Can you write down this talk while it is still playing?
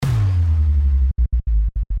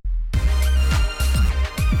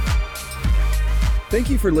Thank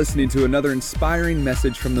you for listening to another inspiring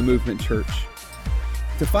message from the Movement Church.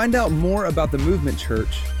 To find out more about the Movement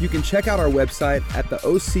Church, you can check out our website at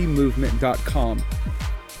theocmovement.com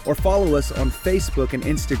or follow us on Facebook and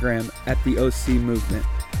Instagram at the OC Movement.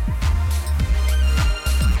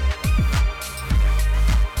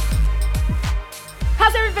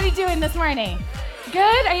 How's everybody doing this morning?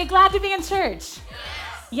 Good? Are you glad to be in church?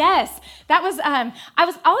 Yes. That was, I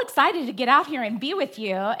was all excited to get out here and be with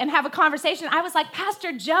you and have a conversation. I was like,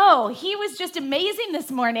 Pastor Joe, he was just amazing this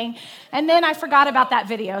morning. And then I forgot about that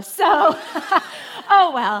video. So,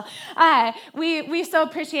 oh well. We so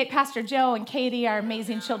appreciate Pastor Joe and Katie, our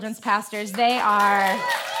amazing children's pastors. They are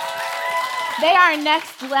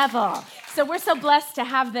next level. So we're so blessed to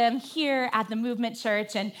have them here at the Movement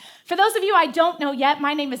Church. And for those of you I don't know yet,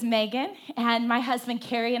 my name is Meghan, and my husband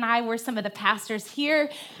Carrie and I were some of the pastors here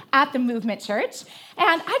at the Movement Church.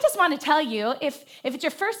 And I just want to tell you, if it's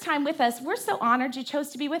your first time with us, we're so honored you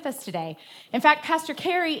chose to be with us today. In fact, Pastor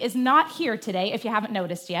Carrie is not here today, if you haven't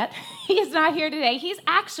noticed yet. He is not here today. He's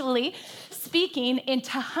actually speaking in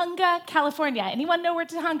Tahunga, California. Anyone know where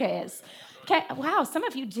Tahunga is? Okay, wow, some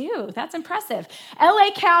of you do. That's impressive. LA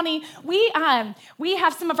County, we have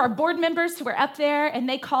some of our board members who are up there, and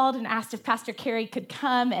they called and asked if Pastor Carrie could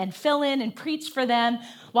come and fill in and preach for them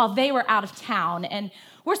while they were out of town. And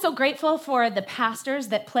we're so grateful for the pastors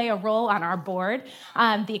that play a role on our board.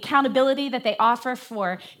 The accountability that they offer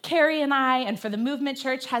for Carrie and I and for the Movement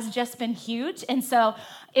Church has just been huge. And so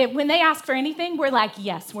when they ask for anything, we're like,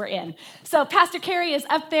 yes, we're in. So Pastor Carrie is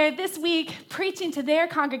up there this week preaching to their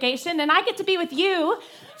congregation, and I get to be with you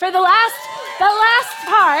for the last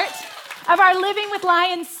part of our Living with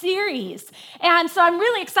Lions series. And so I'm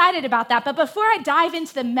really excited about that. But before I dive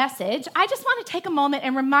into the message, I just want to take a moment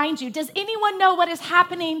and remind you, does anyone know what is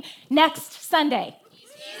happening next Sunday?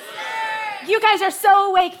 You guys are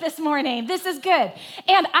so awake this morning. This is good.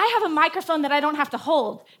 And I have a microphone that I don't have to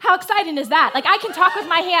hold. How exciting is that? Like, I can talk with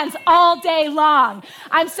my hands all day long.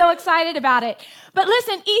 I'm so excited about it. But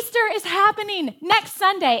listen, Easter is happening next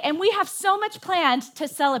Sunday, and we have so much planned to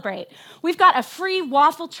celebrate. We've got a free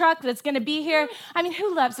waffle truck that's going to be here. I mean,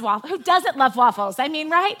 who loves waffles? Who doesn't love waffles? I mean,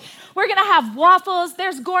 right? We're going to have waffles.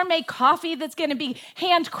 There's gourmet coffee that's going to be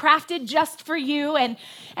handcrafted just for you. And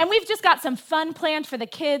we've just got some fun planned for the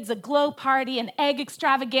kids, a glow party, an egg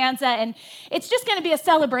extravaganza. And it's just going to be a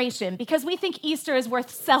celebration because we think Easter is worth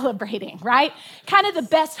celebrating, right? Kind of the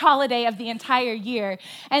best holiday of the entire year.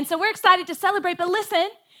 And so we're excited to celebrate. But listen,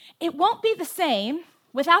 it won't be the same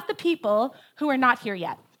without the people who are not here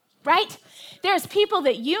yet, right? There's people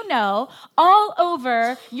that you know all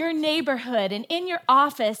over your neighborhood and in your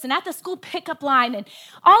office and at the school pickup line and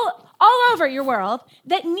all over your world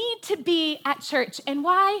that need to be at church. And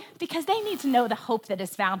why? Because they need to know the hope that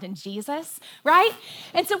is found in Jesus, right?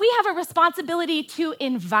 And so we have a responsibility to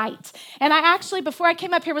invite. And I actually, before I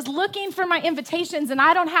came up here, was looking for my invitations, and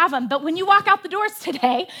I don't have them. But when you walk out the doors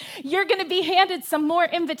today, you're going to be handed some more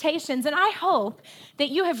invitations. And I hope that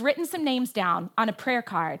you have written some names down on a prayer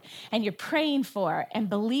card, and you're praying for and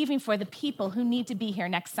believing for the people who need to be here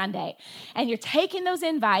next Sunday. And you're taking those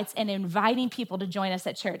invites and inviting people to join us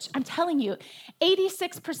at church. I'm telling you,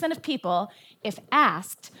 86% of people, if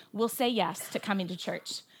asked, will say yes to coming to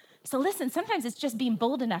church. So listen, sometimes it's just being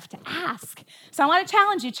bold enough to ask. So I want to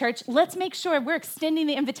challenge you, church. Let's make sure we're extending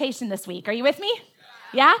the invitation this week. Are you with me?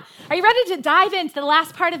 Yeah? Are you ready to dive into the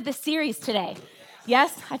last part of this series today?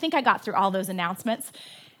 Yes? I think I got through all those announcements.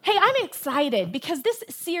 Hey, I'm excited because this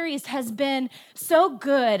series has been so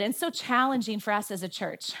good and so challenging for us as a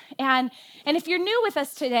church. And if you're new with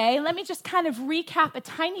us today, let me just kind of recap a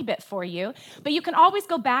tiny bit for you. But you can always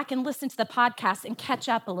go back and listen to the podcast and catch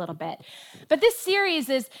up a little bit. But this series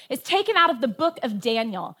is taken out of the book of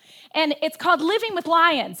Daniel. And it's called Living with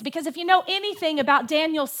Lions, because if you know anything about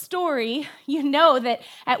Daniel's story, you know that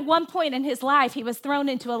at one point in his life, he was thrown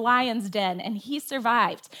into a lion's den, and he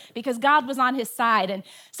survived because God was on his side. And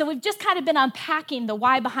so we've just kind of been unpacking the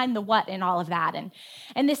why behind the what and all of that.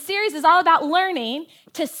 And this series is all about learning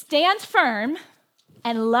to stand firm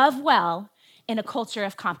and love well in a culture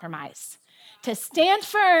of compromise. To stand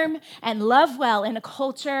firm and love well in a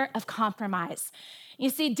culture of compromise. You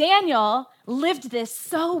see, Daniel lived this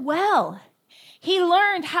so well. He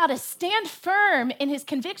learned how to stand firm in his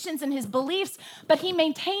convictions and his beliefs, but he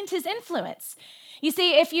maintained his influence. You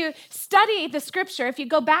see, if you study the scripture, if you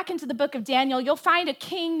go back into the book of Daniel, you'll find a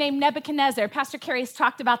king named Nebuchadnezzar. Pastor Carrie's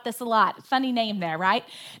talked about this a lot. Funny name there, right?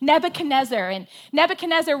 Nebuchadnezzar. And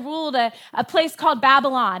Nebuchadnezzar ruled a place called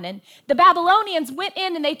Babylon. And the Babylonians went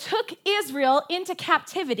in and they took Israel into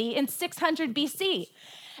captivity in 600 BC.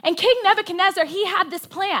 And King Nebuchadnezzar, he had this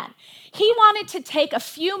plan. He wanted to take a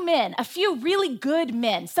few men, a few really good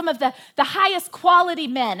men, some of the highest quality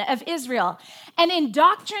men of Israel, and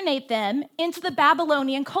indoctrinate them into the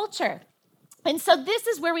Babylonian culture. And so this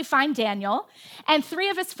is where we find Daniel and three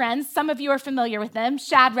of his friends. Some of you are familiar with them,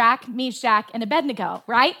 Shadrach, Meshach, and Abednego,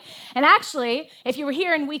 right? And actually, if you were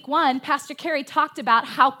here in week 1, Pastor Carey talked about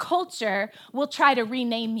how culture will try to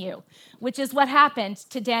rename you, which is what happened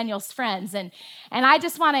to Daniel's friends. And I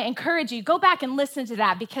just want to encourage you, go back and listen to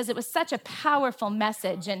that because it was such a powerful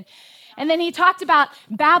message. And then he talked about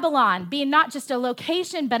Babylon being not just a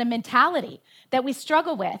location, but a mentality that we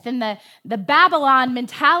struggle with. And the Babylon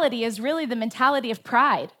mentality is really the mentality of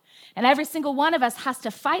pride. And every single one of us has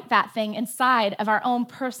to fight that thing inside of our own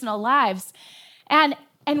personal lives. And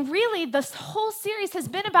really, this whole series has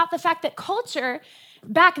been about the fact that culture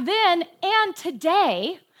back then and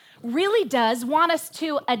today really does want us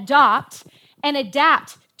to adopt and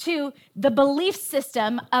adapt to the belief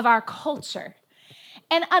system of our culture.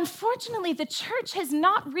 And unfortunately, the church has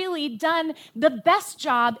not really done the best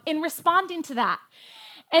job in responding to that.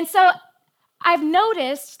 And so I've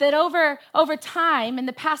noticed that over time, in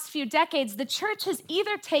the past few decades, the church has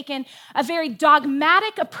either taken a very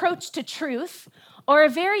dogmatic approach to truth or a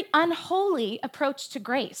very unholy approach to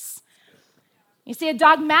grace. You see, a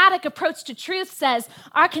dogmatic approach to truth says,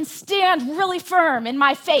 I can stand really firm in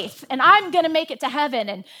my faith, and I'm going to make it to heaven.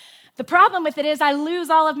 And the problem with it is I lose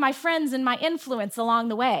all of my friends and my influence along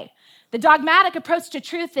the way. The dogmatic approach to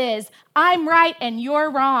truth is I'm right and you're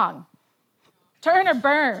wrong. Turn or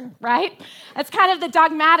burn, right? That's kind of the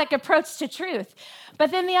dogmatic approach to truth. But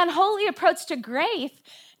then the unholy approach to grace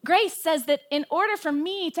says that in order for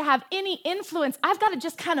me to have any influence, I've got to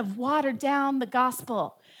just kind of water down the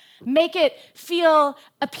gospel. Make it feel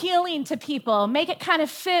appealing to people. Make it kind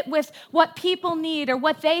of fit with what people need or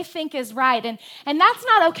what they think is right. And that's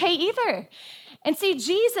not okay either. And see,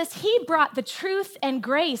 Jesus, he brought the truth and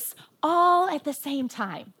grace all at the same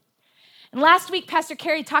time. And last week, Pastor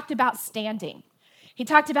Carey talked about standing. He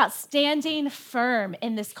talked about standing firm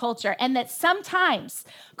in this culture and that sometimes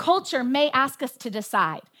culture may ask us to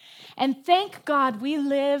decide. And thank God we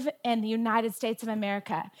live in the United States of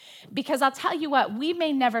America, because I'll tell you what, we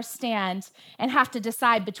may never stand and have to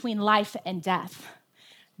decide between life and death.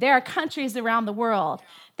 There are countries around the world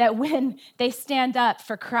that when they stand up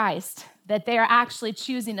for Christ, that they are actually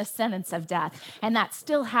choosing a sentence of death, and that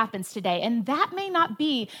still happens today. And that may not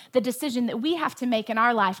be the decision that we have to make in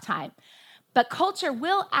our lifetime, but culture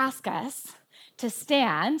will ask us to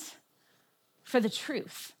stand for the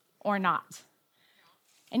truth or not.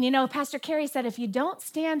 And you know, Pastor Carey said, if you don't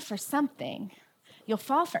stand for something, you'll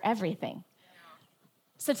fall for everything.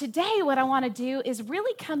 So today, what I want to do is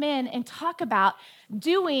really come in and talk about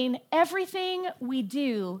doing everything we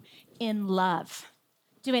do in love.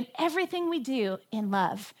 Doing everything we do in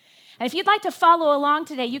love. And if you'd like to follow along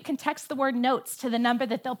today, you can text the word notes to the number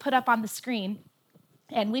that they'll put up on the screen.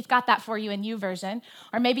 And we've got that for you in YouVersion.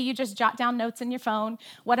 Or maybe you just jot down notes in your phone,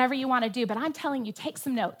 whatever you want to do. But I'm telling you, take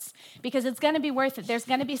some notes because it's going to be worth it. There's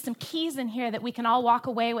going to be some keys in here that we can all walk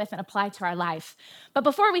away with and apply to our life. But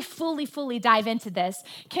before we fully dive into this,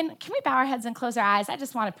 can we bow our heads and close our eyes? I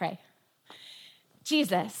just want to pray.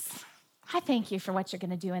 Jesus, I thank you for what you're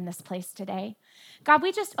going to do in this place today. God,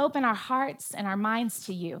 we just open our hearts and our minds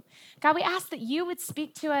to you. God, we ask that you would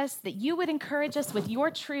speak to us, that you would encourage us with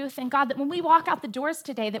your truth, and God, that when we walk out the doors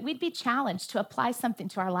today, that we'd be challenged to apply something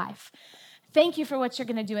to our life. Thank you for what you're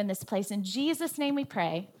going to do in this place. In Jesus' name we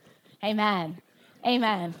pray. Amen.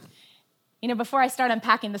 Amen. You know, before I start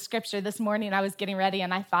unpacking the scripture this morning, I was getting ready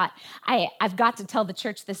and I thought, I've got to tell the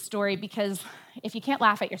church this story because if you can't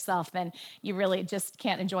laugh at yourself, then you really just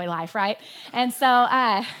can't enjoy life, right? And so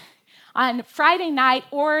on Friday night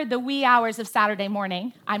or the wee hours of Saturday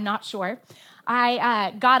morning, I'm not sure,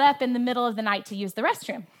 I got up in the middle of the night to use the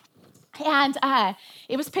restroom. And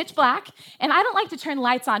it was pitch black, and I don't like to turn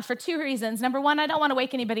lights on for two reasons. Number one, I don't want to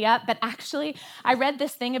wake anybody up, but actually, I read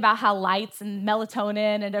this thing about how lights and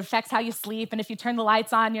melatonin, and it affects how you sleep, and if you turn the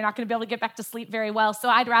lights on, you're not going to be able to get back to sleep very well, so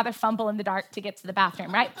I'd rather fumble in the dark to get to the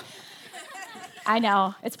bathroom, right? I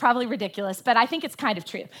know, it's probably ridiculous, but I think it's kind of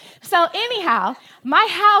true. So anyhow, my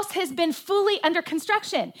house has been fully under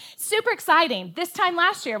construction. Super exciting. This time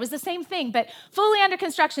last year, it was the same thing, but fully under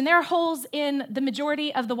construction. There are holes in the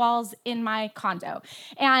majority of the walls in my condo.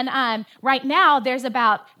 And right now, there's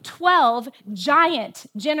about 12 giant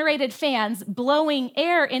generated fans blowing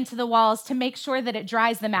air into the walls to make sure that it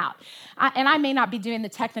dries them out. And I may not be doing the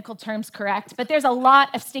technical terms correct, but there's a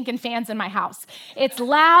lot of stinking fans in my house. It's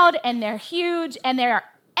loud, and they're huge, and they're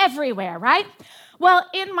everywhere, right? Well,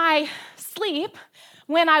 in my sleep,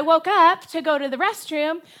 when I woke up to go to the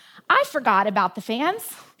restroom, I forgot about the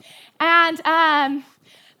fans. And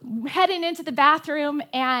heading into the bathroom,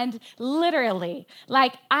 and literally,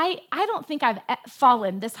 like, I don't think I've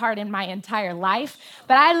fallen this hard in my entire life,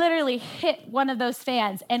 but I literally hit one of those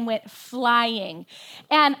fans and went flying.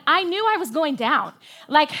 And I knew I was going down.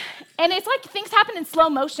 Like, and it's like things happen in slow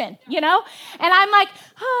motion, you know? And I'm like,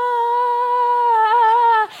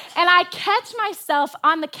 and I catch myself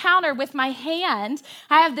on the counter with my hand.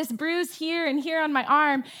 I have this bruise here and here on my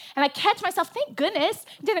arm, and I catch myself, thank goodness,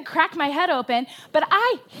 didn't crack my head open, but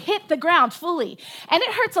I hit the ground fully. And it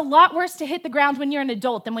hurts a lot worse to hit the ground when you're an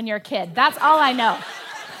adult than when you're a kid. That's all I know.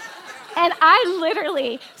 And I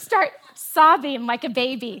literally start sobbing like a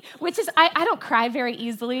baby, which is, I don't cry very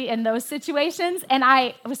easily in those situations. And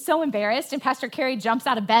I was so embarrassed. And Pastor Carrie jumps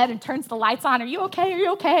out of bed and turns the lights on. Are you okay? Are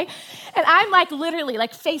you okay? And I'm like literally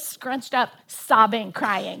like face scrunched up, sobbing,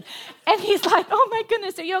 crying. And he's like, oh my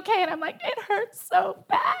goodness, are you okay? And I'm like, it hurts so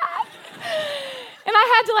bad. And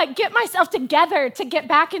I had to like get myself together to get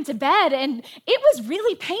back into bed. And it was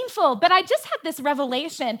really painful. But I just had this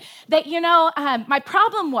revelation that, my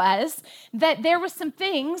problem was that there were some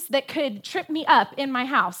things that could trip me up in my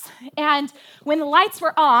house. And when the lights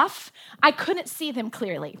were off, I couldn't see them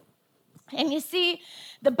clearly. And you see,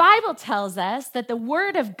 the Bible tells us that the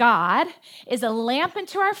Word of God is a lamp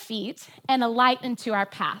unto our feet and a light unto our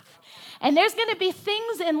path. And there's going to be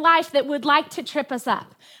things in life that would like to trip us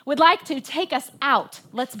up, would like to take us out,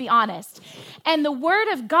 let's be honest. And the Word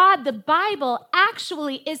of God, the Bible,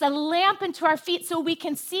 actually is a lamp unto our feet so we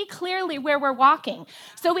can see clearly where we're walking,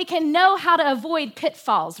 so we can know how to avoid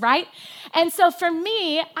pitfalls, right? And so for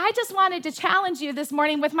me, I just wanted to challenge you this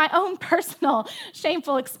morning with my own personal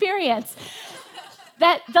shameful experience,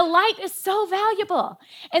 that the light is so valuable.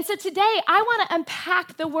 And so today, I want to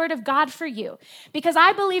unpack the Word of God for you, because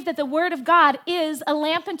I believe that the Word of God is a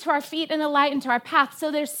lamp unto our feet and a light unto our path. So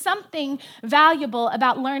there's something valuable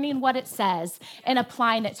about learning what it says and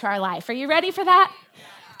applying it to our life. Are you ready for that?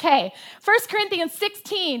 Okay, 1 Corinthians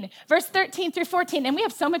 16, verse 13 through 14. And we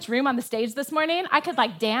have so much room on the stage this morning. I could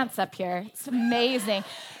like dance up here. It's amazing.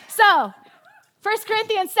 So 1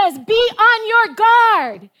 Corinthians says, be on your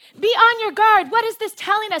guard. Be on your guard. What is this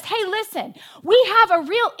telling us? Hey, listen, we have a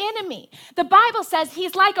real enemy. The Bible says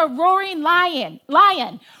he's like a roaring lion,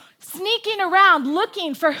 sneaking around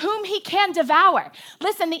looking for whom he can devour.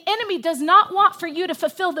 Listen, the enemy does not want for you to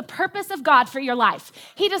fulfill the purpose of God for your life.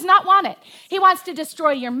 He does not want it. He wants to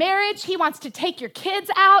destroy your marriage. He wants to take your kids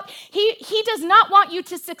out. He does not want you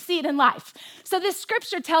to succeed in life. So this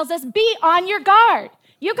scripture tells us, be on your guard.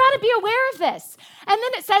 You got to be aware of this. And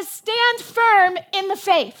then it says, stand firm in the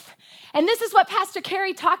faith. And this is what Pastor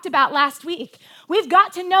Carrie talked about last week. We've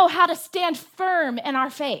got to know how to stand firm in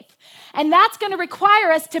our faith. And that's going to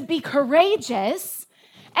require us to be courageous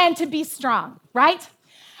and to be strong, right?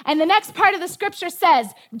 And the next part of the scripture says,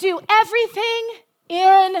 do everything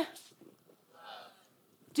in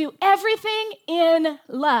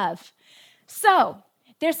love. So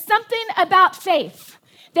there's something about faith.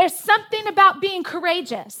 There's something about being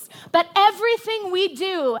courageous, but everything we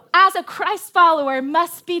do as a Christ follower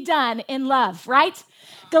must be done in love, right?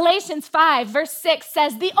 Galatians 5, verse 6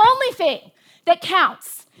 says, the only thing that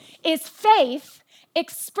counts is faith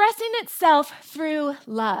expressing itself through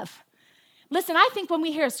love. Listen, I think when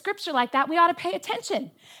we hear a scripture like that, we ought to pay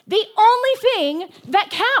attention. The only thing that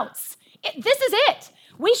counts, this is it.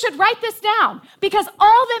 We should write this down, because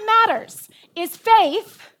all that matters is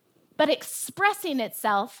faith, but expressing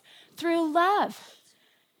itself through love.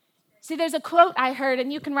 See, there's a quote I heard,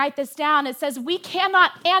 and you can write this down. It says, we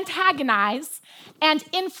cannot antagonize and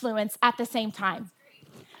influence at the same time.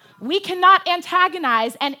 We cannot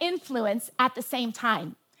antagonize and influence at the same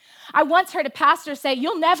time. I once heard a pastor say,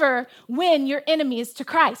 you'll never win your enemies to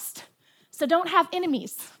Christ. So don't have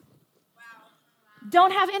enemies.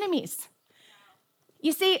 Don't have enemies.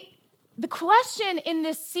 You see, the question in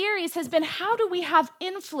this series has been, how do we have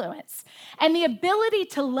influence and the ability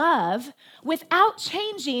to love without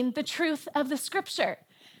changing the truth of the scripture?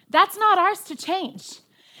 That's not ours to change.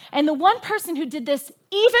 And the one person who did this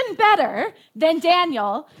even better than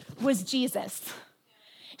Daniel was Jesus.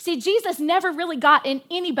 See, Jesus never really got in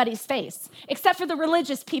anybody's face except for the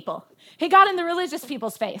religious people. He got in the religious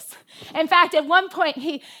people's face. In fact, at one point,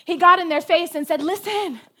 he got in their face and said,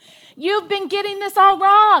 listen, you've been getting this all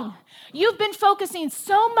wrong. You've been focusing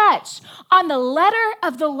so much on the letter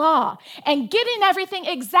of the law and getting everything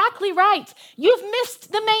exactly right. You've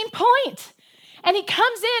missed the main point. And he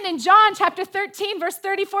comes in John chapter 13, verse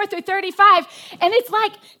 34 through 35, and it's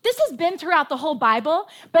like, this has been throughout the whole Bible,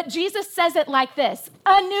 but Jesus says it like this: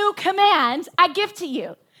 a new command I give to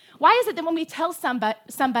you. Why is it that when we tell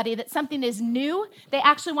somebody that something is new, they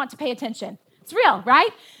actually want to pay attention? It's real,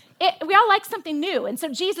 right? We all like something new. And so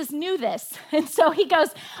Jesus knew this. And so he goes,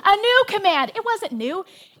 a new command. It wasn't new.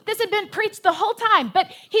 This had been preached the whole time.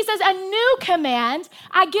 But he says, a new command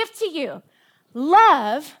I give to you.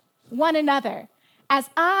 Love one another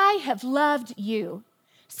as I have loved you.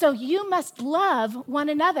 So you must love one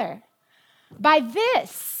another. By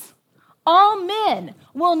this, all men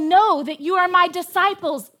will know that you are my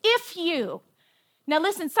disciples if you. Now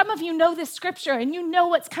listen, some of you know this scripture and you know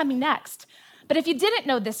what's coming next. But if you didn't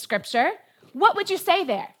know this scripture, what would you say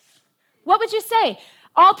there? What would you say?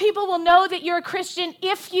 All people will know that you're a Christian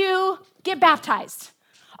if you get baptized.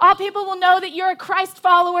 All people will know that you're a Christ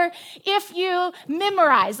follower if you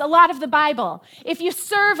memorize a lot of the Bible, if you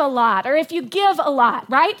serve a lot, or if you give a lot,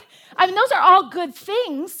 right? I mean, those are all good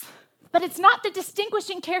things, but it's not the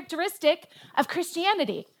distinguishing characteristic of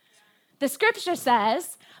Christianity. The scripture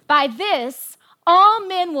says, by this, all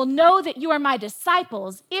men will know that you are my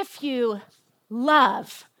disciples if you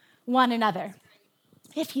love one another.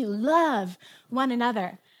 If you love one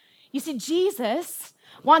another. You see, Jesus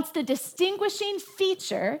wants the distinguishing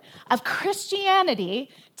feature of Christianity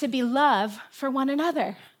to be love for one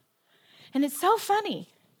another. And it's so funny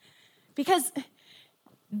because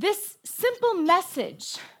this simple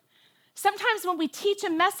message, sometimes when we teach a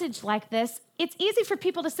message like this, it's easy for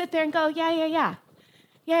people to sit there and go, yeah,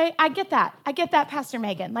 I get that. I get that, Pastor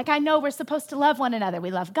Meghan. Like, I know we're supposed to love one another.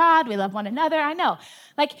 We love God. We love one another. I know.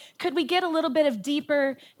 Like, could we get a little bit of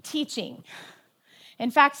deeper teaching? In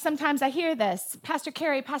fact, sometimes I hear this, Pastor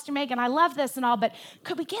Carrie, Pastor Meghan, I love this and all, but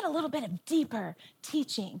could we get a little bit of deeper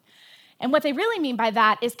teaching? And what they really mean by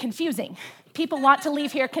that is confusing. People want to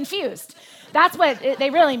leave here confused. That's what they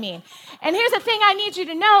really mean. And here's the thing I need you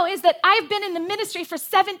to know is that I've been in the ministry for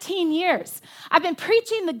 17 years. I've been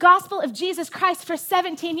preaching the gospel of Jesus Christ for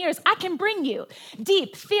 17 years. I can bring you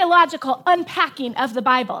deep theological unpacking of the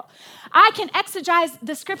Bible. I can exegete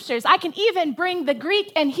the scriptures. I can even bring the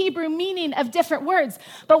Greek and Hebrew meaning of different words.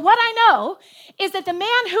 But what I know is that the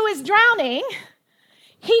man who is drowning,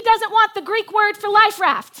 he doesn't want the Greek word for life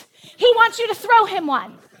raft. He wants you to throw him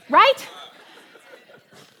one, right?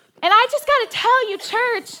 And I just got to tell you,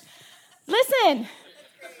 church, listen.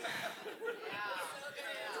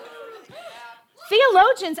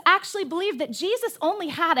 Theologians actually believe that Jesus only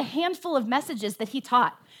had a handful of messages that he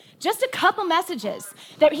taught. Just a couple messages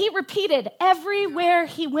that he repeated everywhere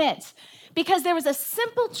he went because there was a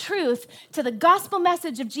simple truth to the gospel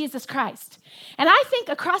message of Jesus Christ. And I think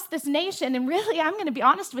across this nation, and really, I'm going to be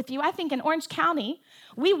honest with you, I think in Orange County,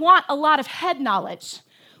 we want a lot of head knowledge.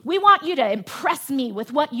 We want you to impress me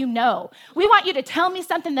with what you know. We want you to tell me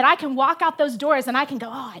something that I can walk out those doors and I can go,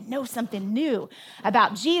 oh, I know something new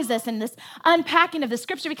about Jesus and this unpacking of the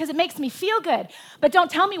scripture because it makes me feel good. But don't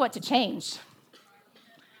tell me what to change.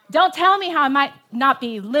 Don't tell me how I might not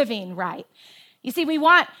be living right. You see, we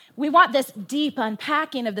want this deep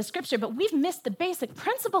unpacking of the scripture, but we've missed the basic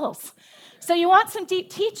principles. So you want some deep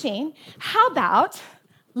teaching? How about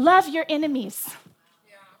love your enemies?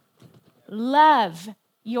 Love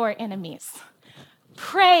your enemies.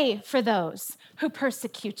 Pray for those who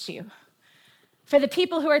persecute you. For the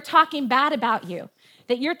people who are talking bad about you,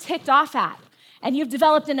 that you're ticked off at, and you've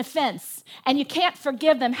developed an offense, and you can't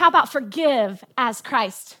forgive them. How about forgive as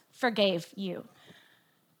Christ forgave you?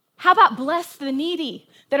 How about bless the needy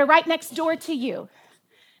that are right next door to you?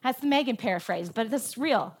 That's the Meghan paraphrase, but this is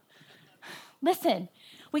real. Listen,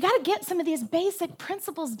 we got to get some of these basic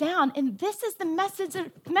principles down, and this is the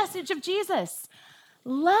message of Jesus.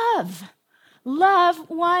 Love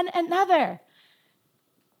one another.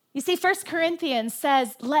 You see, 1 Corinthians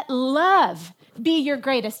says, let love be your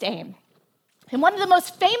greatest aim. And one of the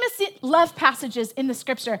most famous love passages in the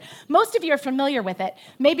scripture, most of you are familiar with it.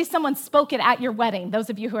 Maybe someone spoke it at your wedding, those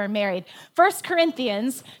of you who are married. 1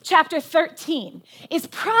 Corinthians chapter 13 is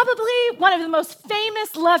probably one of the most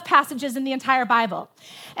famous love passages in the entire Bible.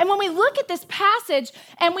 And when we look at this passage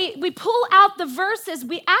and we pull out the verses,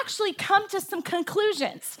 we actually come to some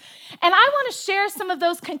conclusions. And I want to share some of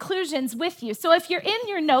those conclusions with you. So if you're in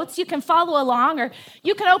your notes, you can follow along, or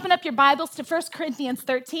you can open up your Bibles to 1 Corinthians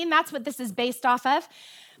 13. That's what this is based off of.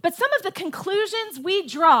 But some of the conclusions we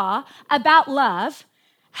draw about love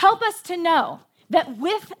help us to know that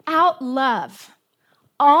without love,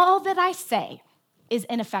 all that I say is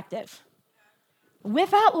ineffective.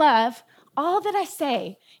 Without love, all that I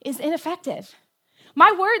say is ineffective.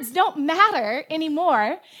 My words don't matter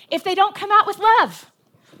anymore if they don't come out with love.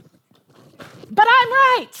 But I'm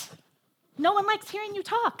right. No one likes hearing you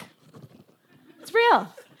talk. It's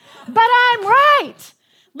real. But I'm right.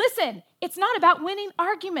 Listen, it's not about winning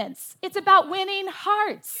arguments. It's about winning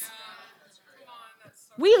hearts.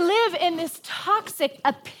 We live in this toxic,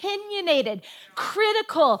 opinionated,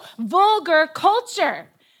 critical, vulgar culture.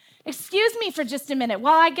 Excuse me for just a minute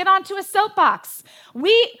while I get onto a soapbox.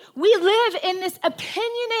 We live in this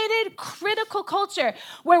opinionated, critical culture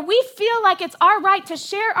where we feel like it's our right to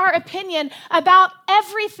share our opinion about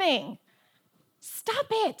everything. Stop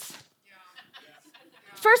it.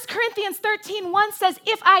 1 Corinthians 13:1 says,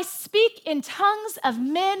 if I speak in tongues of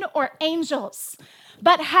men or angels,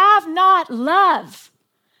 but have not love.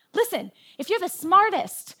 Listen, if you're the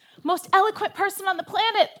smartest, most eloquent person on the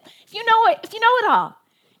planet, if you know it all,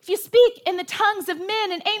 if you speak in the tongues of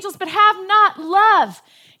men and angels but have not love,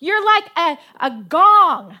 you're like a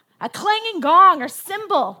gong, a clanging gong or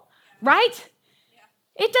cymbal, right?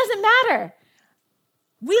 It doesn't matter.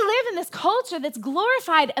 We live in this culture that's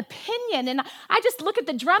glorified opinion, and I just look at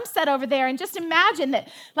the drum set over there and just imagine that,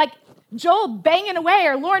 like Joel banging away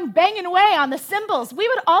or Lauren banging away on the cymbals, we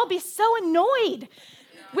would all be so annoyed.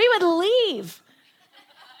 We would leave.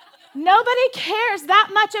 Nobody cares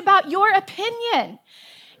that much about your opinion.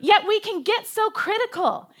 Yet we can get so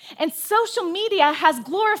critical. And social media has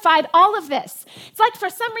glorified all of this. It's like for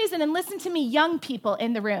some reason, and listen to me, young people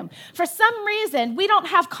in the room, for some reason, we don't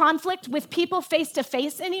have conflict with people face to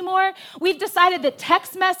face anymore. We've decided that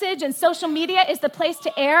text message and social media is the place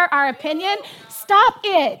to air our opinion. Stop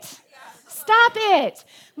it. Stop it.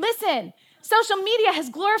 Listen. Social media has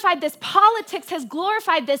glorified this. Politics has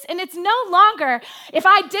glorified this. And it's no longer, if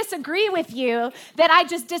I disagree with you, that I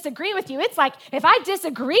just disagree with you. It's like, if I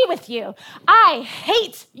disagree with you, I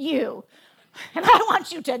hate you. And I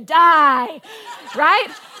want you to die, right?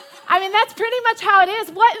 I mean, that's pretty much how it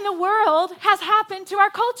is. What in the world has happened to our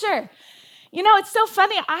culture? You know, it's so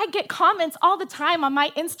funny. I get comments all the time on my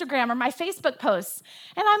Instagram or my Facebook posts.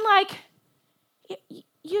 And I'm like,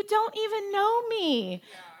 you don't even know me.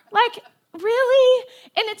 Like, really?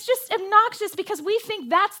 And it's just obnoxious because we think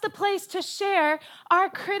that's the place to share our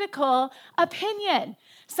critical opinion.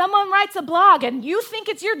 Someone writes a blog and you think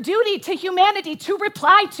it's your duty to humanity to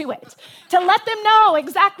reply to it, to let them know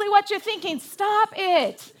exactly what you're thinking. Stop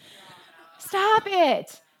it. Stop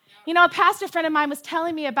it. You know, a pastor friend of mine was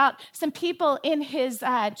telling me about some people in his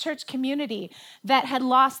church community that had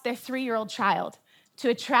lost their 3-year-old child to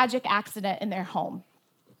a tragic accident in their home.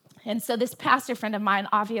 And so this pastor friend of mine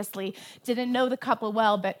obviously didn't know the couple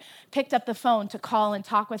well, but picked up the phone to call and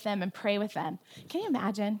talk with them and pray with them. Can you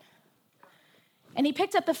imagine? And he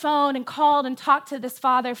picked up the phone and called and talked to this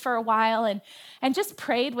father for a while and just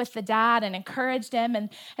prayed with the dad and encouraged him.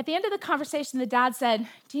 And at the end of the conversation, the dad said,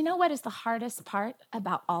 do you know what is the hardest part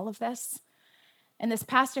about all of this? And this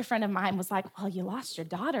pastor friend of mine was like, well, you lost your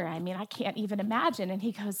daughter. I mean, I can't even imagine. And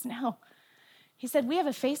he goes, no. He said, we have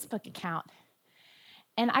a Facebook account.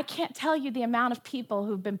 And I can't tell you the amount of people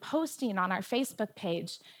who've been posting on our Facebook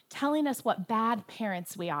page telling us what bad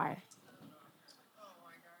parents we are.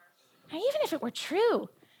 Now, even if it were true,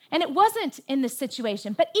 and it wasn't in this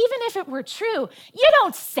situation, but even if it were true, you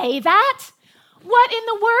don't say that. What in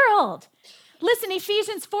the world? Listen,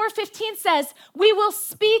 Ephesians 4:15 says, we will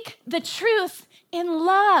speak the truth in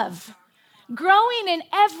love, growing in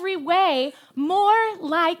every way more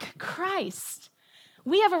like Christ.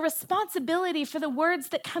 We have a responsibility for the words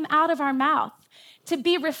that come out of our mouth to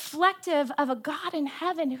be reflective of a God in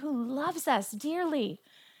heaven who loves us dearly.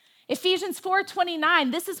 Ephesians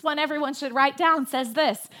 4:29, this is one everyone should write down, says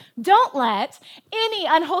this, don't let any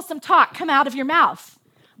unwholesome talk come out of your mouth,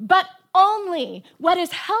 but only what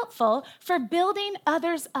is helpful for building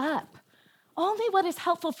others up. Only what is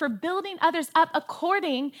helpful for building others up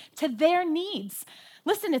according to their needs.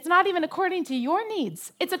 Listen, it's not even according to your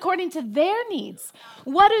needs. It's according to their needs.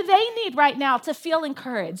 What do they need right now to feel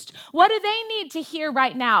encouraged? What do they need to hear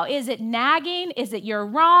right now? Is it nagging? Is it you're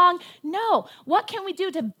wrong? No. What can we do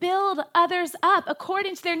to build others up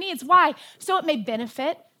according to their needs? Why? So it may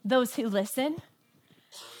benefit those who listen.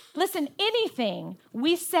 Listen, anything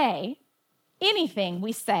we say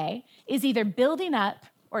is either building up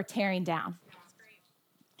or tearing down.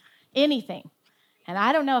 Anything. And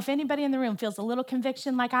I don't know if anybody in the room feels a little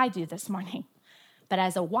conviction like I do this morning, but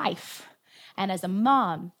as a wife and as a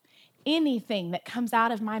mom, anything that comes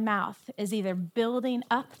out of my mouth is either building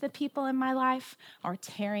up the people in my life or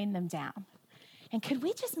tearing them down. And could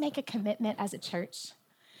we just make a commitment as a church?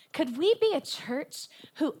 Could we be a church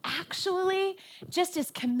who actually just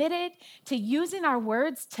is committed to using our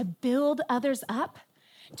words to build others up,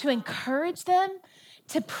 to encourage them,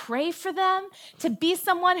 to pray for them, to be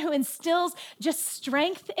someone who instills just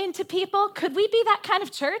strength into people? Could we be that kind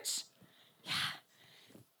of church? Yeah.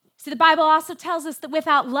 See, the Bible also tells us that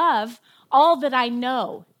without love, all that I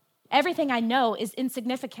know, everything I know is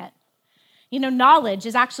insignificant. Knowledge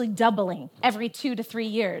is actually doubling every 2 to 3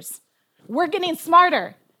 years. We're getting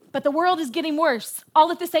smarter, but the world is getting worse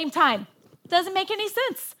all at the same time. Doesn't make any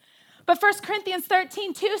sense. But 1 Corinthians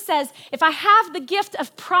 13:2 says, if I have the gift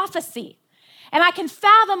of prophecy and I can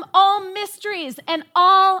fathom all mysteries and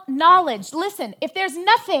all knowledge, listen, if there's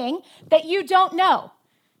nothing that you don't know,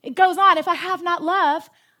 it goes on, if I have not love,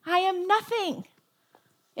 I am nothing.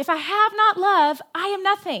 If I have not love, I am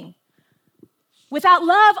nothing. Without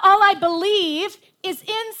love, all I believe is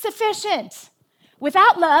insufficient.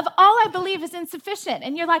 Without love, all I believe is insufficient.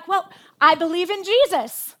 And you're like, well, I believe in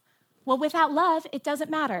Jesus. Well, without love, it doesn't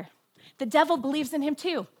matter. The devil believes in him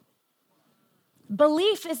too.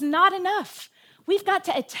 Belief is not enough. We've got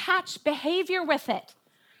to attach behavior with it.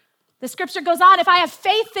 The scripture goes on, if I have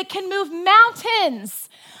faith that can move mountains,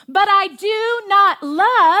 but I do not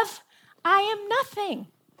love, I am nothing.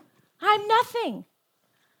 I'm nothing.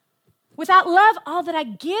 Without love, all that I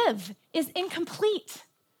give is incomplete.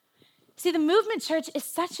 See, the Movement Church is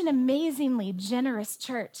such an amazingly generous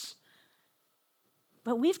church.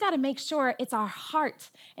 But we've got to make sure it's our heart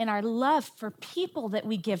and our love for people that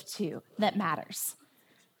we give to that matters.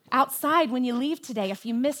 Outside, when you leave today, if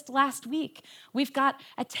you missed last week, we've got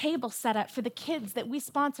a table set up for the kids that we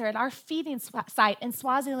sponsor at our feeding site in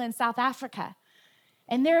Swaziland, South Africa.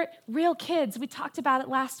 And they're real kids. We talked about it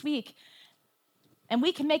last week. And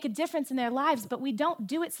we can make a difference in their lives, but we don't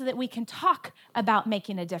do it so that we can talk about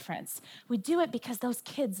making a difference. We do it because those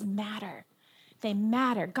kids matter. They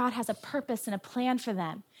matter. God has a purpose and a plan for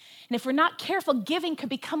them. And if we're not careful, giving could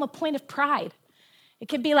become a point of pride. It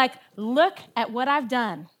could be like, look at what I've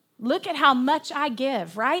done. Look at how much I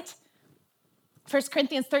give, right? 1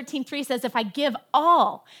 Corinthians 13:3 says, if I give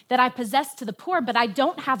all that I possess to the poor, but I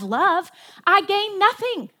don't have love, I gain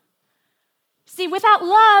nothing. See, without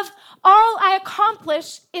love, all I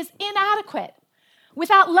accomplish is inadequate.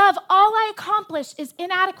 Without love, all I accomplish is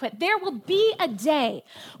inadequate. There will be a day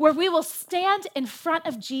where we will stand in front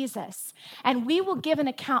of Jesus and we will give an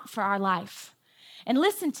account for our life. And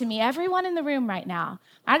listen to me, everyone in the room right now,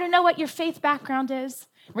 I don't know what your faith background is.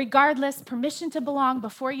 Regardless, permission to belong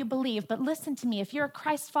before you believe. But listen to me, if you're a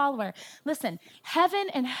Christ follower, listen, heaven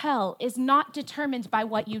and hell is not determined by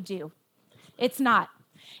what you do. It's not.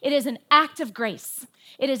 It is an act of grace.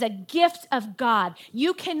 It is a gift of God.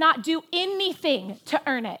 You cannot do anything to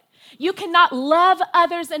earn it. You cannot love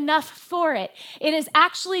others enough for it. It is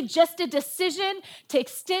actually just a decision to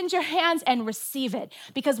extend your hands and receive it.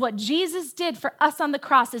 Because what Jesus did for us on the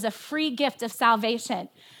cross is a free gift of salvation.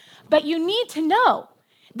 But you need to know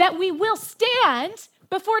that we will stand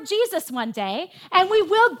before Jesus one day and we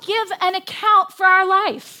will give an account for our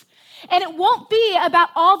life. And it won't be about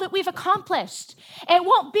all that we've accomplished. It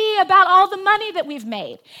won't be about all the money that we've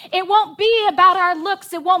made. It won't be about our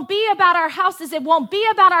looks. It won't be about our houses. It won't be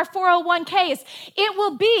about our 401ks. It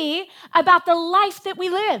will be about the life that we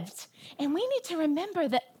lived. And we need to remember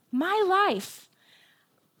that my life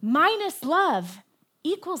minus love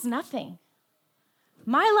equals nothing.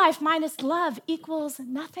 My life minus love equals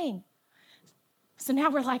nothing. So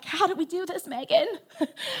now we're like, how do we do this, Megan?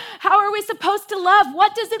 How are we supposed to love?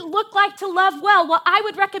 What does it look like to love well? Well, I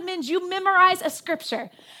would recommend you memorize a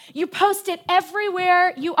scripture. You post it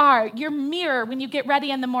everywhere you are. Your mirror when you get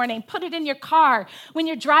ready in the morning. Put it in your car when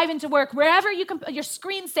you're driving to work. Wherever you can, your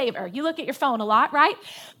screensaver. You look at your phone a lot, right?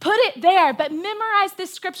 Put it there, but memorize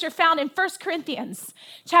this scripture found in 1 Corinthians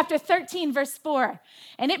chapter 13, verse 4.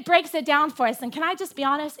 And it breaks it down for us. And can I just be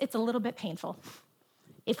honest? It's a little bit painful,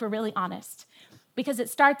 if we're really honest. Because it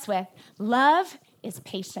starts with, love is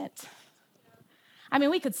patient. I mean,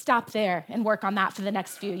 we could stop there and work on that for the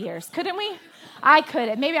next few years, couldn't we? I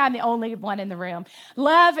couldn't. Maybe I'm the only one in the room.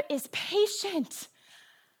 Love is patient.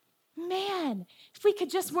 Man, if we could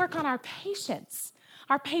just work on our patience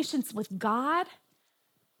with God.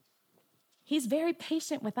 He's very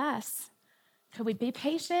patient with us. Could we be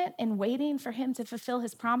patient in waiting for him to fulfill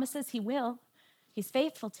his promises? He will. He's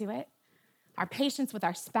faithful to it. Our patience with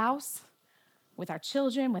our spouse, with our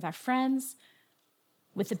children, with our friends,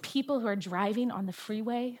 with the people who are driving on the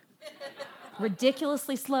freeway,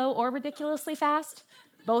 ridiculously slow or ridiculously fast.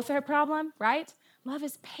 Both are a problem, right? Love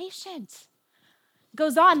is patient.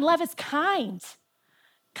 Goes on, love is kind.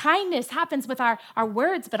 Kindness happens with our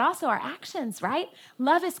words, but also our actions, right?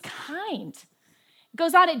 Love is kind.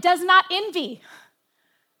 Goes on, it does not envy.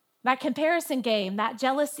 That comparison game, that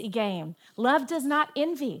jealousy game. Love does not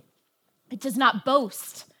envy. It does not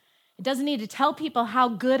boast. It doesn't need to tell people how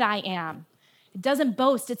good I am. It doesn't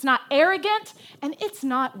boast. It's not arrogant, and it's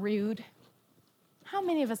not rude. How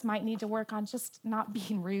many of us might need to work on just not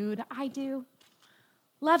being rude? I do.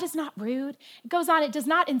 Love is not rude. It goes on, it does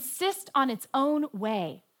not insist on its own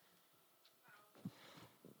way.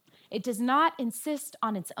 It does not insist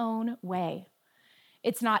on its own way.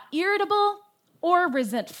 It's not irritable or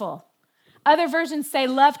resentful. Other versions say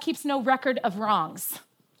love keeps no record of wrongs.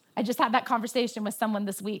 I just had that conversation with someone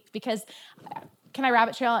this week because, can I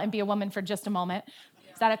rabbit trail and be a woman for just a moment?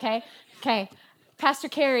 Is that okay? Okay. Pastor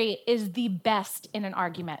Carey is the best in an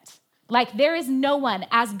argument. Like, there is no one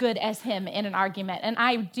as good as him in an argument, and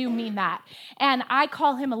I do mean that. And I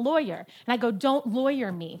call him a lawyer, and I go, don't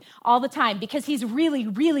lawyer me all the time because he's really,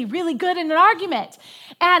 really, really good in an argument.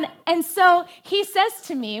 And so he says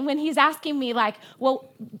to me when he's asking me, like,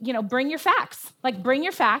 well, bring your facts. Like, bring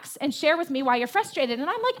your facts and share with me why you're frustrated. And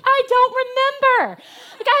I'm like, I don't remember.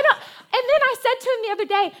 And then I said to him the other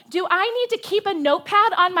day, do I need to keep a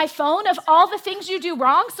notepad on my phone of all the things you do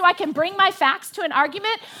wrong so I can bring my facts to an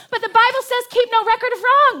argument? But the Bible says keep no record of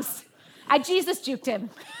wrongs. Jesus juked him.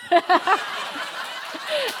 It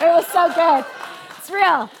was so good. It's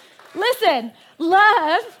real. Listen,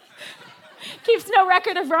 love keeps no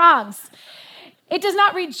record of wrongs. It does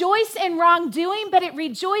not rejoice in wrongdoing, but it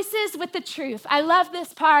rejoices with the truth. I love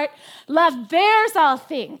this part. Love bears all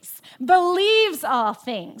things, believes all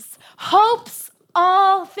things, hopes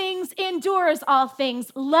all things, endures all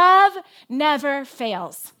things. Love never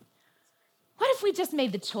fails. What if we just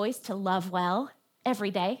made the choice to love well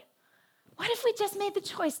every day? What if we just made the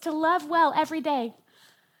choice to love well every day?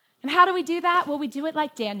 And how do we do that? Well, we do it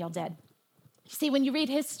like Daniel did. You see, when you read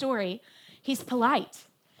his story, he's polite.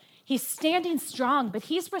 He's standing strong, but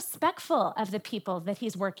he's respectful of the people that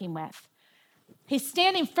he's working with. He's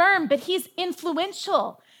standing firm, but he's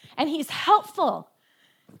influential and he's helpful.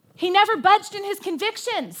 He never budged in his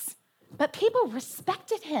convictions, but people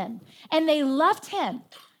respected him and they loved him.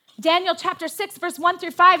 Daniel chapter 6, verse 1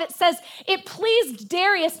 through 5, it says, it pleased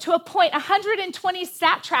Darius to appoint 120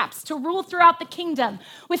 satraps to rule throughout the kingdom,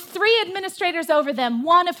 with 3 administrators over them,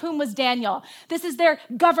 one of whom was Daniel. This is their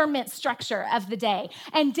government structure of the day.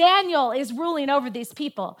 And Daniel is ruling over these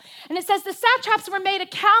people. And it says the satraps were made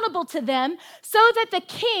accountable to them so that the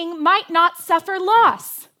king might not suffer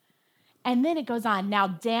loss. And then it goes on. Now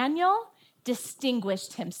Daniel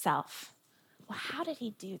distinguished himself. Well, how did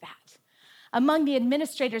he do that? Among the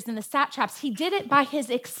administrators and the satraps, he did it by his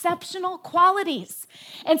exceptional qualities.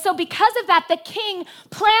 And so because of that, the king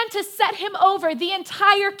planned to set him over the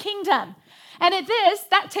entire kingdom. And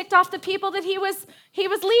that ticked off the people that he was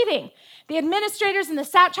leading. The administrators and the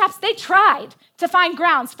satraps, they tried to find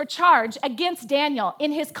grounds for charge against Daniel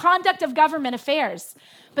in his conduct of government affairs,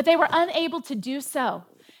 but they were unable to do so.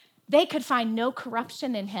 They could find no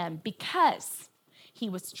corruption in him because he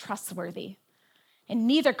was trustworthy and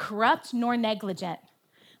neither corrupt nor negligent.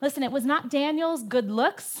 Listen, it was not Daniel's good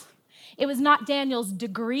looks. It was not Daniel's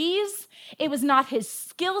degrees. It was not his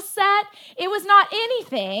skill set. It was not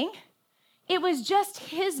anything. It was just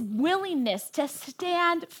his willingness to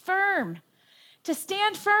stand firm,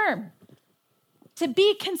 to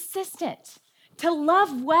be consistent, to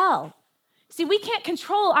love well. See, we can't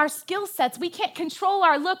control our skill sets. We can't control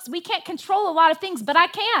our looks. We can't control a lot of things, but I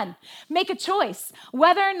can make a choice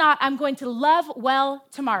whether or not I'm going to love well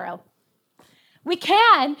tomorrow. We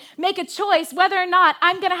can make a choice whether or not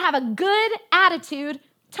I'm going to have a good attitude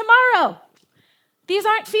tomorrow. These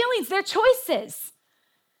aren't feelings, they're choices.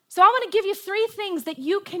 So I want to give you 3 things that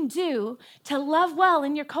you can do to love well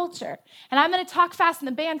in your culture. And I'm going to talk fast and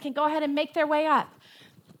the band can go ahead and make their way up.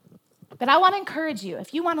 But I want to encourage you,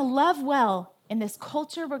 if you want to love well in this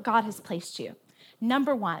culture where God has placed you,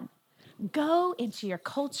 number 1, go into your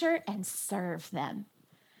culture and serve them.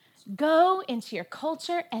 Go into your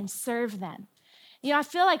culture and serve them. I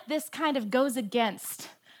feel like this kind of goes against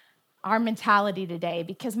our mentality today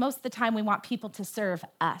because most of the time we want people to serve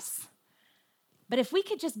us. But if we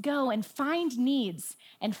could just go and find needs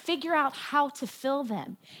and figure out how to fill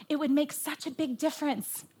them, it would make such a big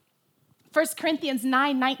difference. 1 Corinthians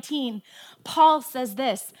 9:19, Paul says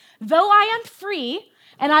this, though I am free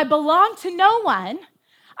and I belong to no one,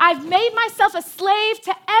 I've made myself a slave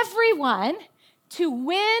to everyone to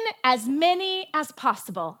win as many as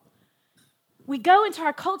possible. We go into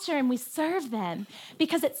our culture and we serve them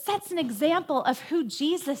because it sets an example of who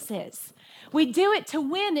Jesus is. We do it to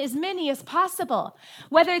win as many as possible,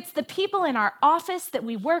 whether it's the people in our office that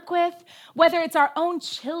we work with, whether it's our own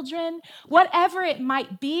children, whatever it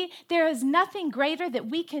might be, there is nothing greater that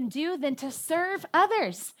we can do than to serve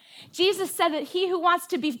others. Jesus said that he who wants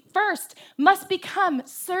to be first must become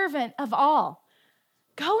servant of all.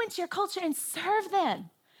 Go into your culture and serve them.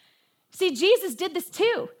 See, Jesus did this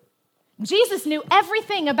too. Jesus knew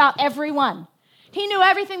everything about everyone. He knew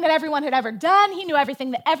everything that everyone had ever done. He knew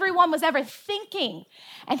everything that everyone was ever thinking.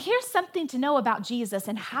 And here's something to know about Jesus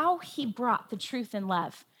and how he brought the truth and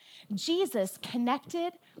love. Jesus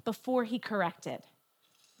connected before he corrected.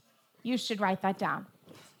 You should write that down.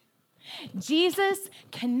 Jesus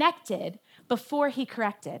connected before he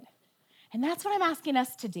corrected. And that's what I'm asking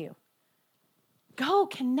us to do. Go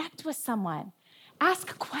connect with someone.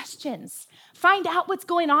 Ask questions. Find out what's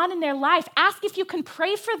going on in their life. Ask if you can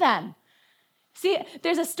pray for them. See,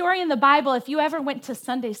 there's a story in the Bible. If you ever went to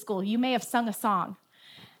Sunday school, you may have sung a song.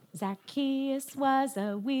 Zacchaeus was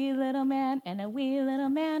a wee little man, and a wee little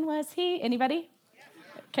man was he. Anybody?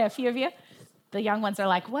 Okay, a few of you. The young ones are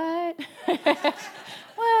like, what?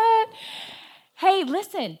 What? Hey,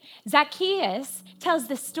 listen, Zacchaeus tells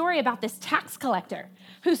this story about this tax collector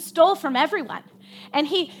who stole from everyone. And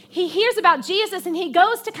he hears about Jesus and he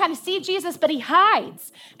goes to kind of see Jesus, but he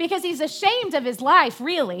hides because he's ashamed of his life,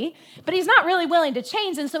 really, but he's not really willing to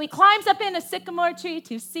change. And so he climbs up in a sycamore tree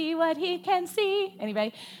to see what he can see.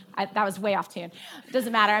 Anybody? That was way off tune.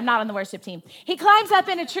 Doesn't matter. I'm not on the worship team. He climbs up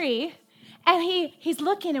in a tree and he's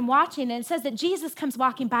looking and watching, and it says that Jesus comes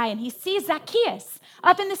walking by and he sees Zacchaeus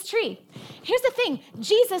up in this tree. Here's the thing.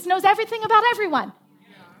 Jesus knows everything about everyone.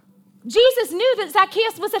 Jesus knew that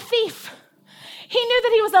Zacchaeus was a thief. He knew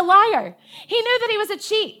that he was a liar. He knew that he was a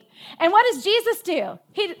cheat. And what does Jesus do?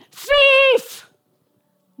 Thief!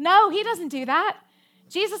 No, he doesn't do that.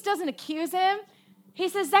 Jesus doesn't accuse him. He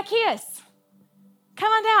says, Zacchaeus,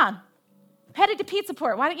 come on down. I'm headed to Pizza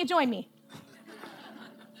Port. Why don't you join me?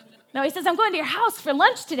 No, he says, I'm going to your house for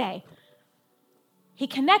lunch today. He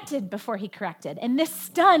connected before he corrected. And this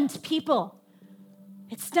stunned people.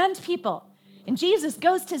 It stunned people. And Jesus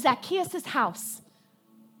goes to Zacchaeus' house.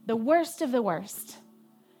 The worst of the worst.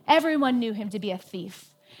 Everyone knew him to be a thief.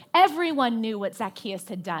 Everyone knew what Zacchaeus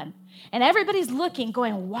had done. And everybody's looking,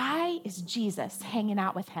 going, why is Jesus hanging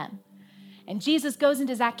out with him? And Jesus goes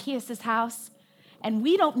into Zacchaeus' house, and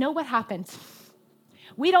we don't know what happened.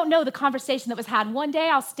 We don't know the conversation that was had. One day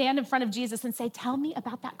I'll stand in front of Jesus and say, tell me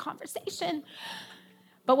about that conversation.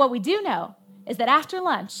 But what we do know is that after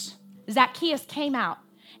lunch, Zacchaeus came out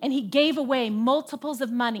and he gave away multiples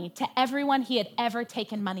of money to everyone he had ever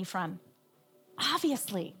taken money from.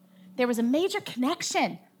 Obviously, there was a major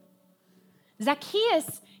connection.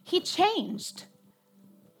 Zacchaeus, he changed,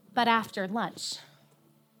 but after lunch.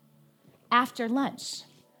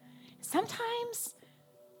 Sometimes,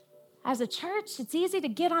 as a church, it's easy to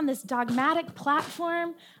get on this dogmatic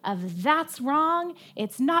platform of that's wrong,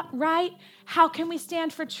 it's not right, how can we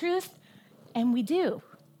stand for truth? And we do.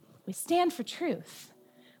 We stand for truth.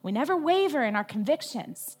 We never waver in our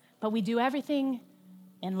convictions, but we do everything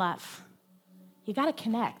in love. You got to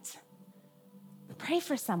connect. Pray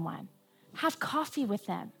for someone. Have coffee with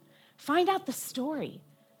them. Find out the story.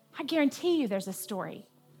 I guarantee you there's a story.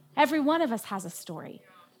 Every one of us has a story.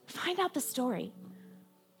 Find out the story.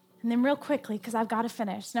 And then real quickly, because I've got to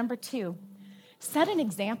finish, number 2, set an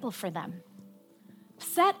example for them.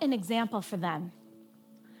 Set an example for them.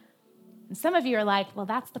 And some of you are like, well,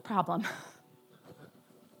 that's the problem.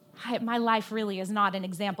 My life really is not an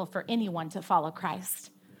example for anyone to follow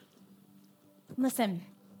Christ. Listen,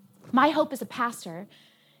 my hope as a pastor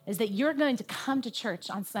is that you're going to come to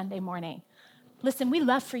church on Sunday morning. Listen, we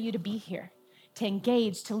love for you to be here, to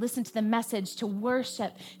engage, to listen to the message, to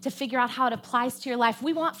worship, to figure out how it applies to your life.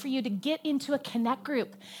 We want for you to get into a connect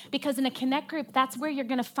group, because in a connect group, that's where you're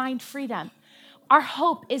going to find freedom. Our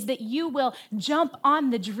hope is that you will jump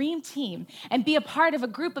on the dream team and be a part of a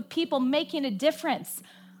group of people making a difference.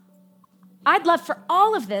 I'd love for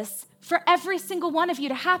all of this, for every single one of you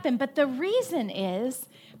to happen, but the reason is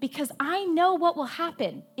because I know what will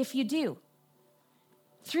happen if you do.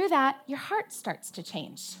 Through that, your heart starts to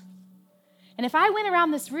change. And if I went around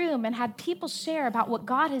this room and had people share about what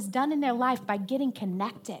God has done in their life by getting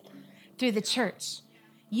connected through the church,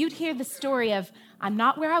 you'd hear the story of, I'm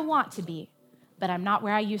not where I want to be, but I'm not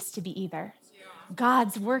where I used to be either.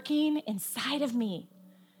 God's working inside of me.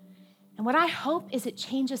 And what I hope is it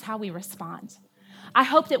changes how we respond. I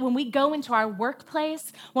hope that when we go into our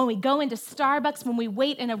workplace, when we go into Starbucks, when we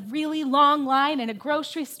wait in a really long line in a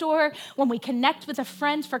grocery store, when we connect with a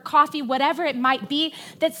friend for coffee, whatever it might be,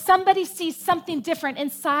 that somebody sees something different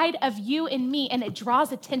inside of you and me, and it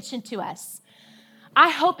draws attention to us. I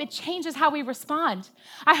hope it changes how we respond.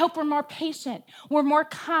 I hope we're more patient, we're more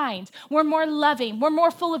kind, we're more loving, we're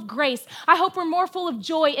more full of grace. I hope we're more full of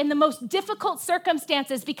joy in the most difficult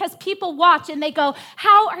circumstances, because people watch and they go,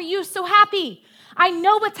 how are you so happy? I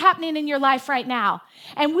know what's happening in your life right now.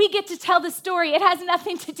 And we get to tell the story. It has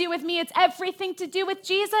nothing to do with me. It's everything to do with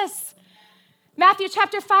Jesus. Matthew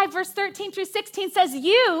chapter 5, verse 13 through 16 says,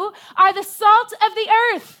 you are the salt of the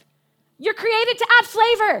earth. You're created to add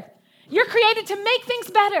flavor. You're created to make things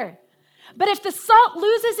better. But if the salt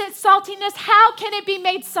loses its saltiness, how can it be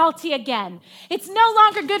made salty again? It's no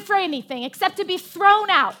longer good for anything except to be thrown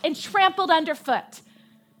out and trampled underfoot.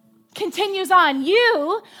 Continues on,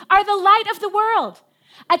 you are the light of the world.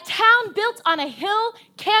 A town built on a hill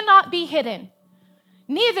cannot be hidden.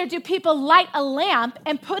 Neither do people light a lamp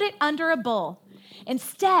and put it under a bowl.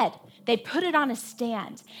 Instead, they put it on a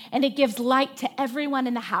stand, and it gives light to everyone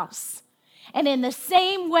in the house. And in the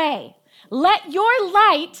same way, let your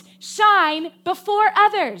light shine before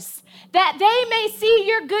others, that they may see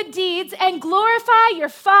your good deeds and glorify your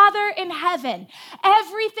Father in heaven.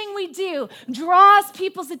 Everything we do draws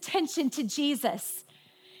people's attention to Jesus.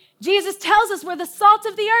 Jesus tells us we're the salt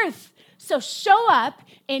of the earth. So show up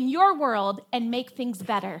in your world and make things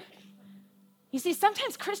better. You see,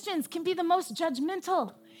 sometimes Christians can be the most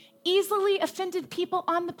judgmental, easily offended people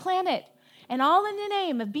on the planet, and all in the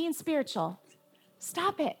name of being spiritual.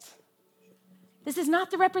 Stop it. This is not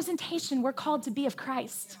the representation we're called to be of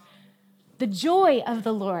Christ. The joy of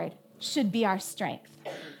the Lord should be our strength.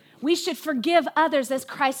 We should forgive others as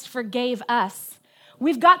Christ forgave us.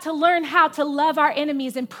 We've got to learn how to love our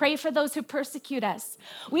enemies and pray for those who persecute us.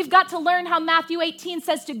 We've got to learn how Matthew 18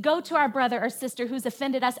 says to go to our brother or sister who's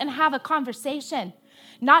offended us and have a conversation,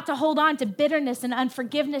 not to hold on to bitterness and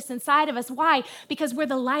unforgiveness inside of us. Why? Because we're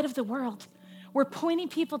the light of the world. We're pointing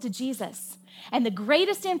people to Jesus. And the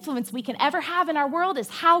greatest influence we can ever have in our world is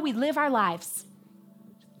how we live our lives.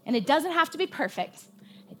 And it doesn't have to be perfect.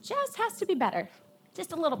 It just has to be better,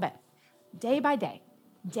 just a little bit, day by day,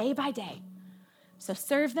 day by day. So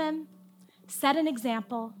serve them, set an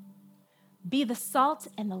example, be the salt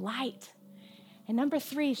and the light. And number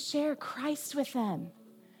 3, share Christ with them.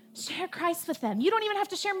 Share Christ with them. You don't even have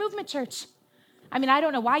to share Movement Church. I mean, I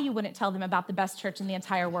don't know why you wouldn't tell them about the best church in the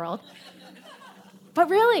entire world.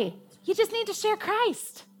 But really, you just need to share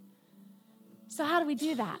Christ. So how do we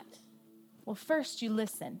do that? Well, first you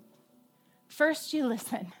listen. First you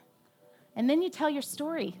listen. And then you tell your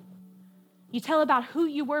story. You tell about who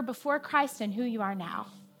you were before Christ and who you are now.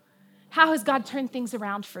 How has God turned things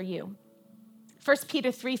around for you? 1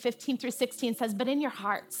 Peter 3, 15 through 16 says, but in your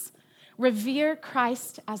hearts, revere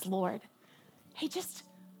Christ as Lord. Hey, just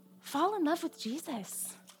fall in love with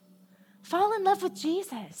Jesus. Fall in love with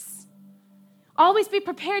Jesus. Always be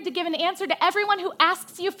prepared to give an answer to everyone who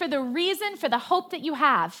asks you for the reason for the hope that you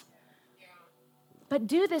have. But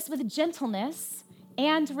do this with gentleness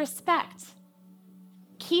and respect,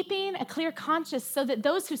 keeping a clear conscience so that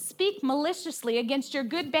those who speak maliciously against your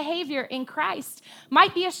good behavior in Christ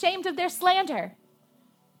might be ashamed of their slander.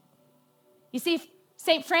 You see,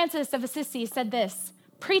 St. Francis of Assisi said this,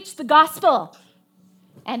 preach the gospel,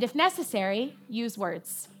 and if necessary, use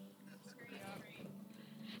words.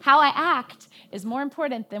 How I act is more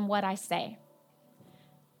important than what I say.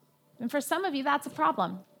 And for some of you, that's a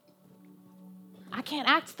problem. I can't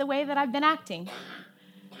act the way that I've been acting.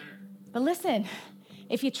 But listen,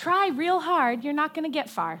 if you try real hard, you're not going to get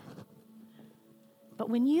far. But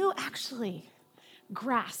when you actually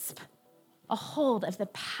grasp a hold of the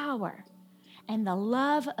power and the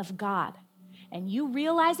love of God, and you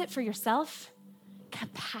realize it for yourself,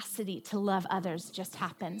 capacity to love others just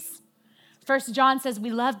happens. 1 John says we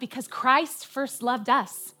love because Christ first loved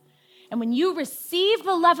us. And when you receive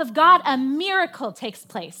the love of God, a miracle takes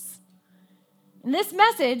place. And this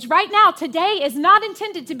message right now, today, is not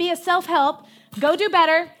intended to be a self-help, go do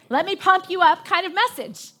better, let me pump you up kind of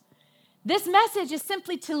message. This message is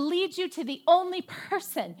simply to lead you to the only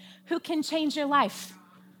person who can change your life.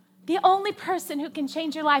 The only person who can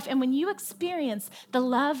change your life. And when you experience the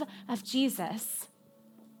love of Jesus,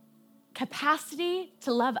 capacity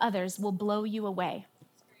to love others will blow you away.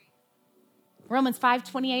 Romans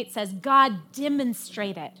 5:28 says, God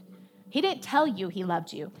demonstrated. He didn't tell you he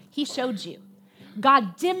loved you. He showed you.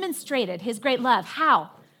 God demonstrated his great love.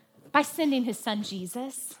 How? By sending his son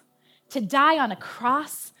Jesus to die on a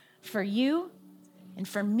cross for you and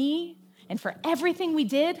for me and for everything we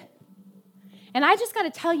did. And I just got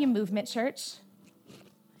to tell you, Movement Church,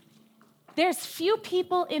 there's few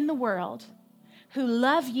people in the world who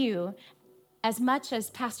love you as much as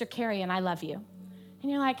Pastor Carrie and I love you.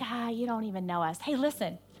 And you're like, you don't even know us. Hey,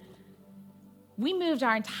 listen, we moved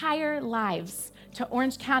our entire lives to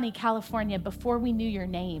Orange County, California before we knew your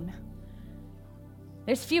name.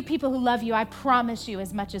 There's few people who love you, I promise you,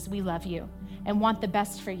 as much as we love you and want the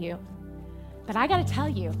best for you. But I got to tell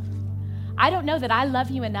you, I don't know that I love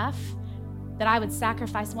you enough that I would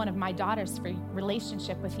sacrifice one of my daughters for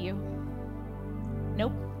relationship with you.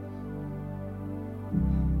 Nope.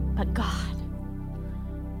 But God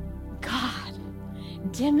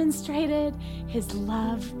demonstrated his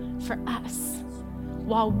love for us.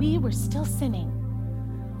 While we were still sinning,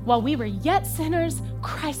 while we were yet sinners,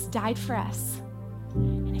 Christ died for us.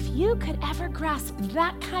 And if you could ever grasp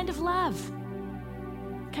that kind of love,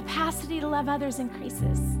 capacity to love others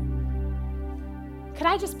increases. Could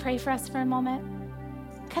I just pray for us for a moment?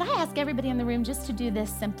 Could I ask everybody in the room just to do this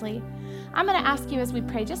simply? I'm going to ask you as we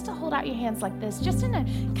pray just to hold out your hands like this, just in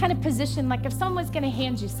a kind of position like if someone's going to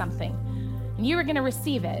hand you something and you were going to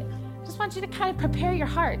receive it. Just want you to kind of prepare your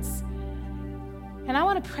hearts. And I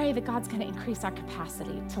want to pray that God's going to increase our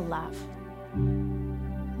capacity to love.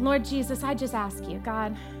 Lord Jesus, I just ask you,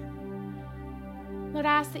 God, Lord,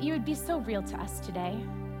 I ask that you would be so real to us today.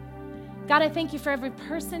 God, I thank you for every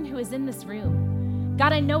person who is in this room.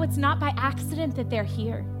 God, I know it's not by accident that they're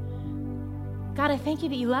here. God, I thank you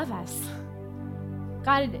that you love us.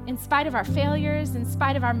 God, in spite of our failures, in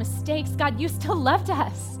spite of our mistakes, God, you still loved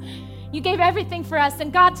us. You gave everything for us.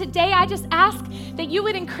 And God, today I just ask that you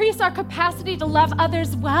would increase our capacity to love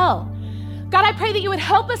others well. God, I pray that you would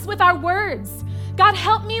help us with our words. God,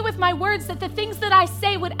 help me with my words, that the things that I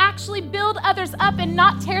say would actually build others up and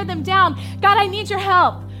not tear them down. God, I need your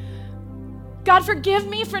help. God, forgive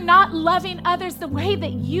me for not loving others the way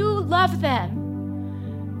that you love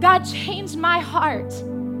them. God, change my heart.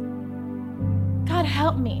 God,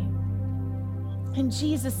 help me. In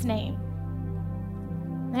Jesus' name.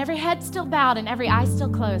 And every head still bowed and every eye still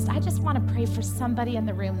closed, I just want to pray for somebody in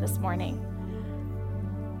the room this morning.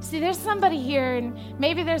 See, there's somebody here, and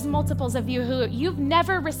maybe there's multiples of you who you've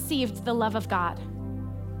never received the love of God.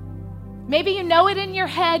 Maybe you know it in your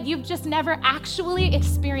head, you've just never actually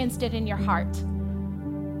experienced it in your heart.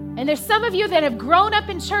 And there's some of you that have grown up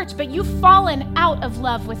in church, but you've fallen out of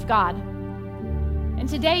love with God. And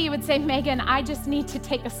today you would say, Megan, I just need to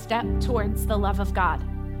take a step towards the love of God.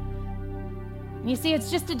 And you see, it's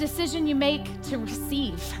just a decision you make to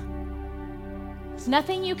receive. There's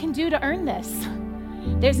nothing you can do to earn this.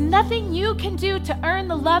 There's nothing you can do to earn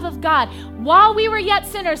the love of God. While we were yet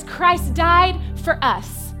sinners, Christ died for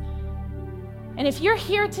us. And if you're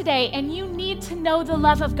here today and you need to know the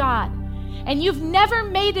love of God, and you've never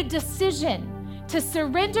made a decision to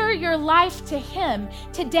surrender your life to Him,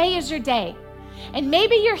 today is your day. And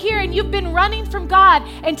maybe you're here and you've been running from God,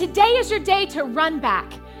 and today is your day to run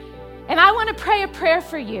back. And I want to pray a prayer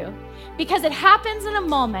for you, because it happens in a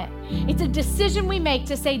moment. It's a decision we make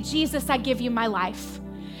to say, Jesus, I give you my life.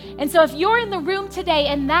 And so if you're in the room today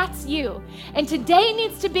and that's you, and today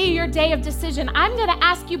needs to be your day of decision, I'm going to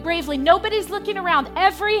ask you bravely. Nobody's looking around.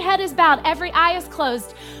 Every head is bowed. Every eye is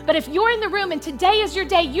closed. But if you're in the room and today is your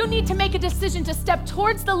day, you need to make a decision to step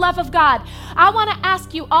towards the love of God. I want to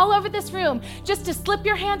ask you all over this room just to slip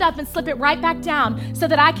your hand up and slip it right back down so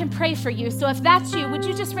that I can pray for you. So if that's you, would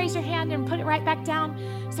you just raise your hand and put it right back down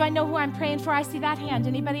so I know who I'm praying for? I see that hand.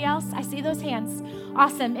 Anybody else? I see those hands.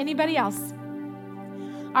 Awesome. Anybody else?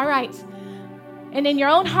 All right. And in your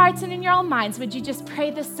own hearts and in your own minds, would you just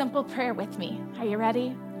pray this simple prayer with me? Are you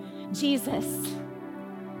ready? Jesus,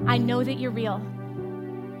 I know that you're real.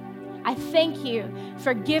 I thank you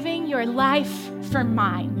for giving your life for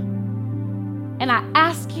mine. And I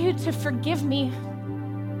ask you to forgive me.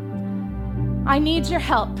 I need your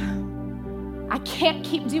help. I can't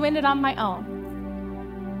keep doing it on my own.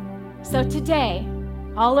 So today,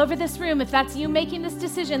 all over this room, if that's you making this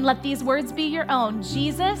decision, let these words be your own.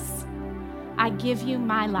 Jesus, I give you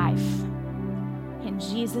my life. In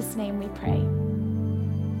Jesus' name we pray.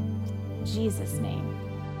 In Jesus' name.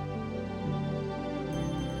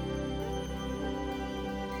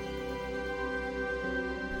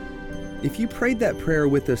 If you prayed that prayer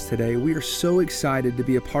with us today, we are so excited to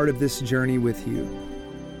be a part of this journey with you.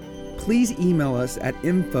 Please email us at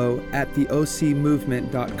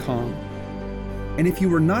info@theocmovement.com. And if you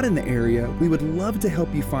were not in the area, we would love to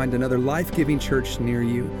help you find another life-giving church near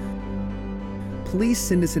you. Please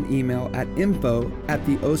send us an email at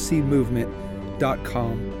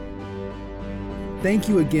info@theocmovement.com. Thank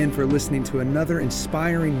you again for listening to another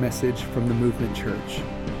inspiring message from the Movement Church.